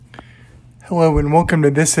Hello and welcome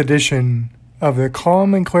to this edition of the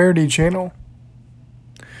Calm and Clarity channel.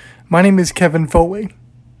 My name is Kevin Foley.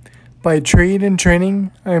 By trade and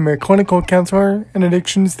training, I am a clinical counselor and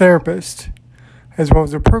addictions therapist, as well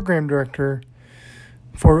as a program director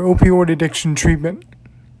for opioid addiction treatment.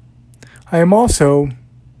 I am also,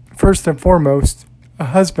 first and foremost, a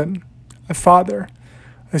husband, a father,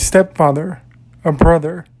 a stepfather, a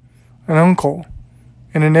brother, an uncle,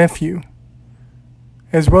 and a nephew,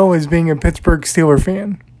 as well as being a Pittsburgh Steelers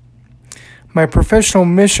fan. My professional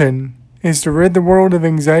mission is to rid the world of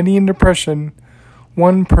anxiety and depression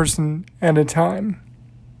one person at a time.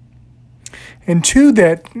 And to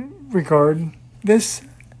that regard, this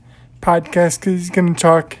podcast is going to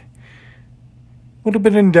talk a little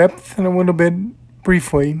bit in depth and a little bit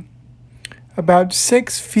briefly about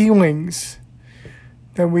 6 feelings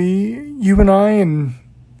that you and I and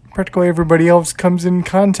practically everybody else comes in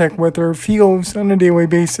contact with or feels on a daily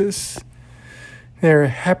basis. They're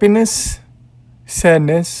happiness,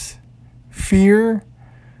 sadness, fear,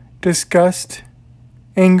 disgust,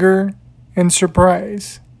 anger, and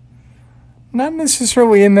surprise. Not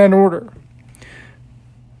necessarily in that order,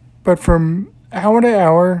 but from hour to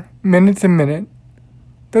hour, minute to minute,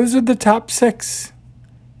 those are the top 6.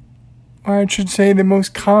 Or I should say the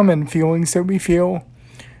most common feelings that we feel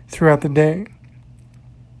throughout the day.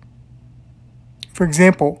 For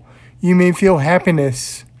example, you may feel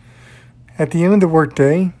happiness at the end of the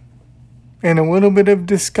workday and a little bit of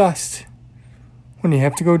disgust when you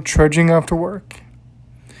have to go trudging off to work.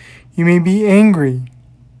 You may be angry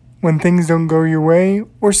when things don't go your way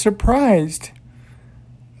or surprised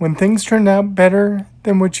when things turn out better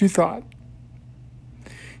than what you thought.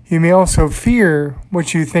 You may also fear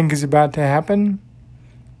what you think is about to happen,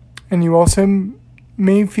 and you also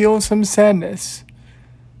may feel some sadness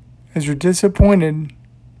as you're disappointed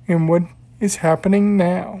in what is happening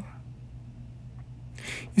now.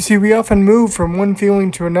 You see, we often move from one feeling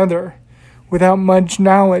to another without much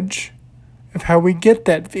knowledge of how we get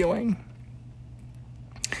that feeling.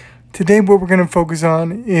 Today, what we're going to focus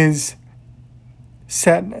on is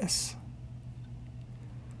sadness.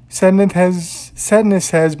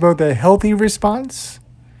 Sadness has both a healthy response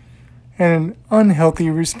and an unhealthy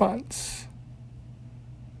response.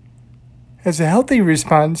 As a healthy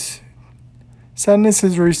response, sadness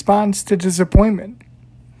is a response to disappointment.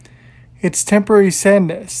 It's temporary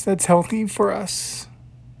sadness that's healthy for us.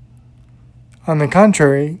 On the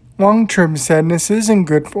contrary, long-term sadness isn't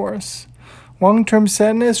good for us. Long-term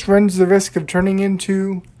sadness runs the risk of turning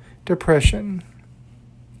into depression.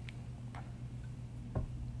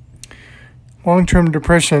 Long-term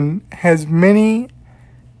depression has many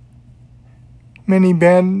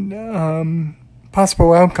bad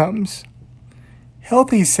possible outcomes.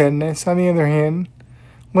 Healthy sadness, on the other hand,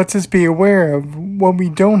 lets us be aware of what we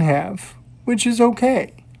don't have, which is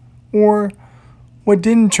okay, or what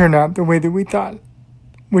didn't turn out the way that we thought,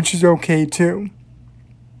 which is okay too.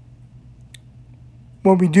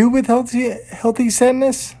 What we do with healthy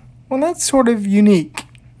sadness, well, that's sort of unique.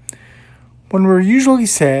 When we're usually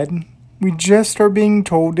sad, we just are being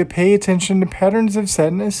told to pay attention to patterns of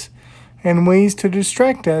sadness and ways to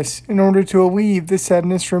distract us in order to alleviate the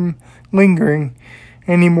sadness from lingering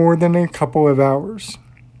any more than a couple of hours.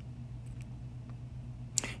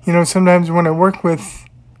 Sometimes when I work with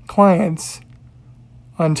clients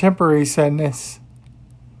on temporary sadness,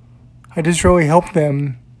 I just really help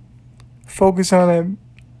them focus on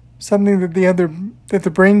something that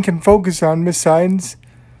the brain can focus on besides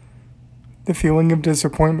the feeling of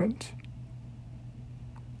disappointment.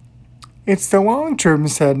 It's the long-term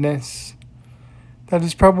sadness that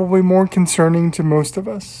is probably more concerning to most of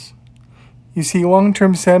us. You see,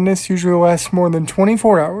 long-term sadness usually lasts more than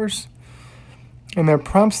 24 hours, and that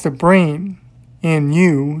prompts the brain and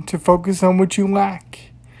you to focus on what you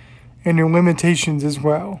lack and your limitations as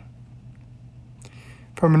well.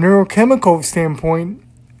 From a neurochemical standpoint,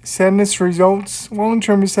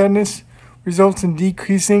 long-term sadness results in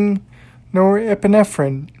decreasing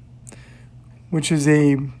norepinephrine, which is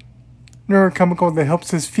a neurochemical that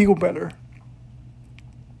helps us feel better.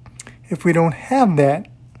 If we don't have that,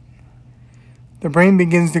 the brain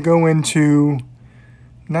begins to go into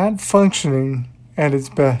not functioning at its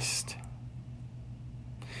best.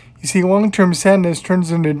 You see, long-term sadness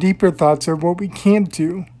turns into deeper thoughts of what we can't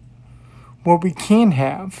do, what we can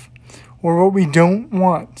have, or what we don't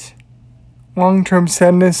want. Long-term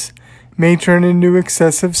sadness may turn into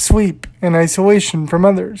excessive sleep and isolation from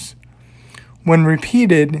others. When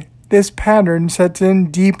repeated, this pattern sets in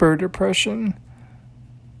deeper depression.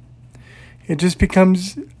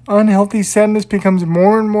 Unhealthy sadness becomes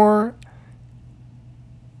more and more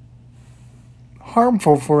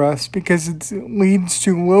harmful for us because it leads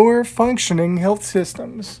to lower functioning health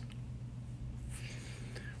systems.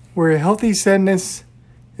 Where healthy sadness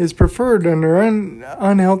is preferred under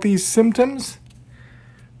unhealthy symptoms.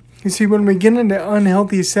 You see, when we get into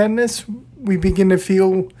unhealthy sadness, we begin to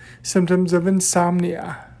feel symptoms of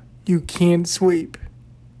insomnia. You can't sleep.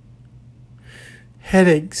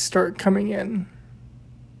 Headaches start coming in.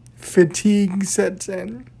 Fatigue sets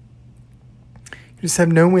in. You just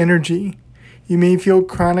have no energy. You may feel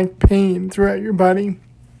chronic pain throughout your body.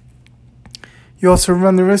 You also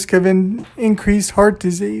run the risk of increased heart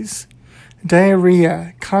disease,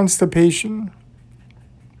 diarrhea, constipation.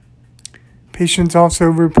 Patients also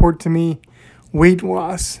report to me weight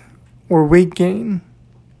loss or weight gain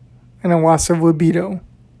and a loss of libido,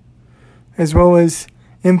 as well as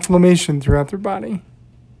inflammation throughout their body.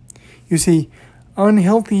 You see,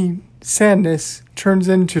 unhealthy sadness turns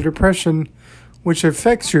into depression, which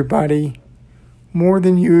affects your body more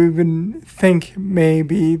than you even think may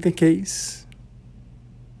be the case.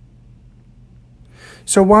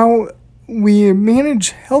 So while we manage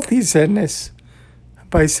healthy sadness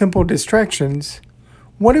by simple distractions,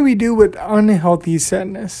 what do we do with unhealthy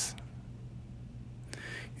sadness?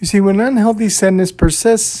 You see, when unhealthy sadness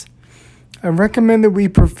persists, I recommend that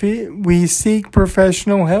we seek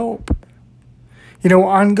professional help.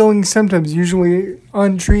 Ongoing symptoms, usually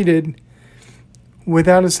untreated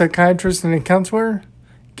without a psychiatrist and a counselor,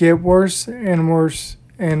 get worse and worse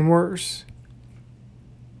and worse.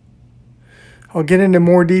 I'll get into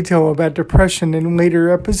more detail about depression in later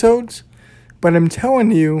episodes, but I'm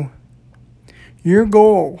telling you, your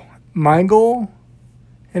goal, my goal,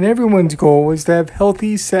 and everyone's goal is to have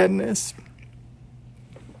healthy sadness.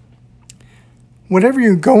 Whatever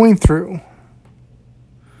you're going through,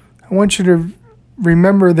 I want you to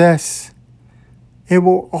remember this. It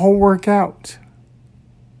will all work out.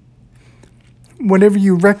 Whenever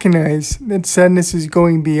you recognize that sadness is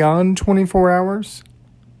going beyond 24 hours,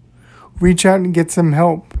 reach out and get some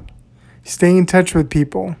help. Stay in touch with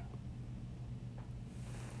people.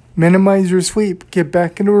 Minimize your sleep. Get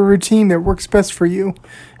back into a routine that works best for you.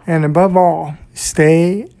 And above all,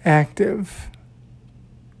 stay active.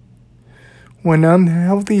 When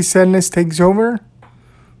unhealthy sadness takes over,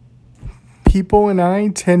 people and I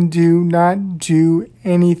tend to not do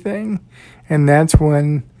anything. And that's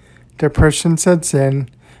when depression sets in.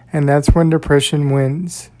 And that's when depression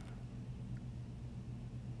wins.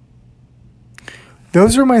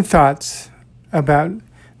 Those are my thoughts about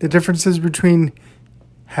the differences between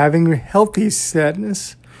having healthy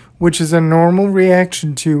sadness, which is a normal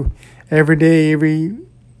reaction to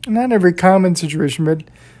not every common situation, but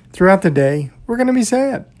throughout the day, we're going to be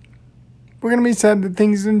sad. We're going to be sad that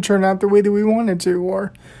things didn't turn out the way that we wanted to,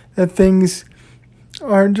 or that things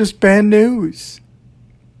are just bad news.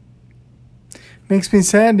 Makes me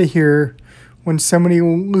sad to hear when somebody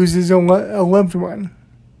loses a loved one.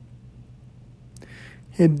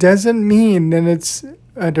 It doesn't mean that it's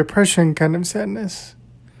a depression kind of sadness.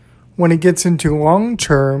 When it gets into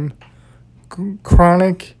long-term,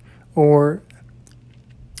 chronic, or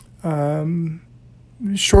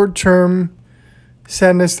short-term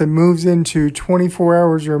sadness that moves into 24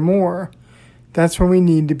 hours or more, that's when we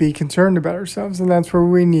need to be concerned about ourselves, and that's where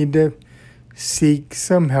we need to seek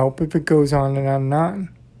some help if it goes on and on and on.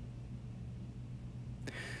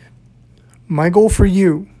 My goal for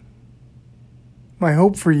you, my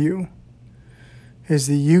hope for you, is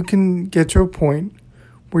that you can get to a point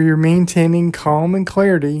where you're maintaining calm and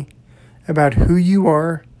clarity about who you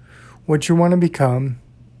are, what you want to become,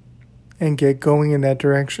 and get going in that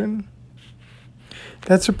direction.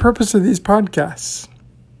 That's the purpose of these podcasts.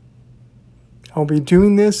 I'll be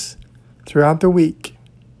doing this throughout the week.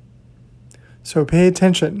 So pay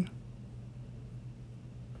attention.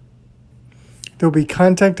 There'll be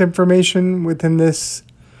contact information within this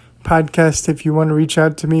podcast if you want to reach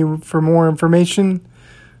out to me for more information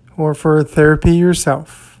or for therapy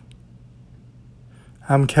yourself.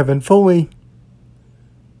 I'm Kevin Foley.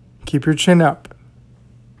 Keep your chin up.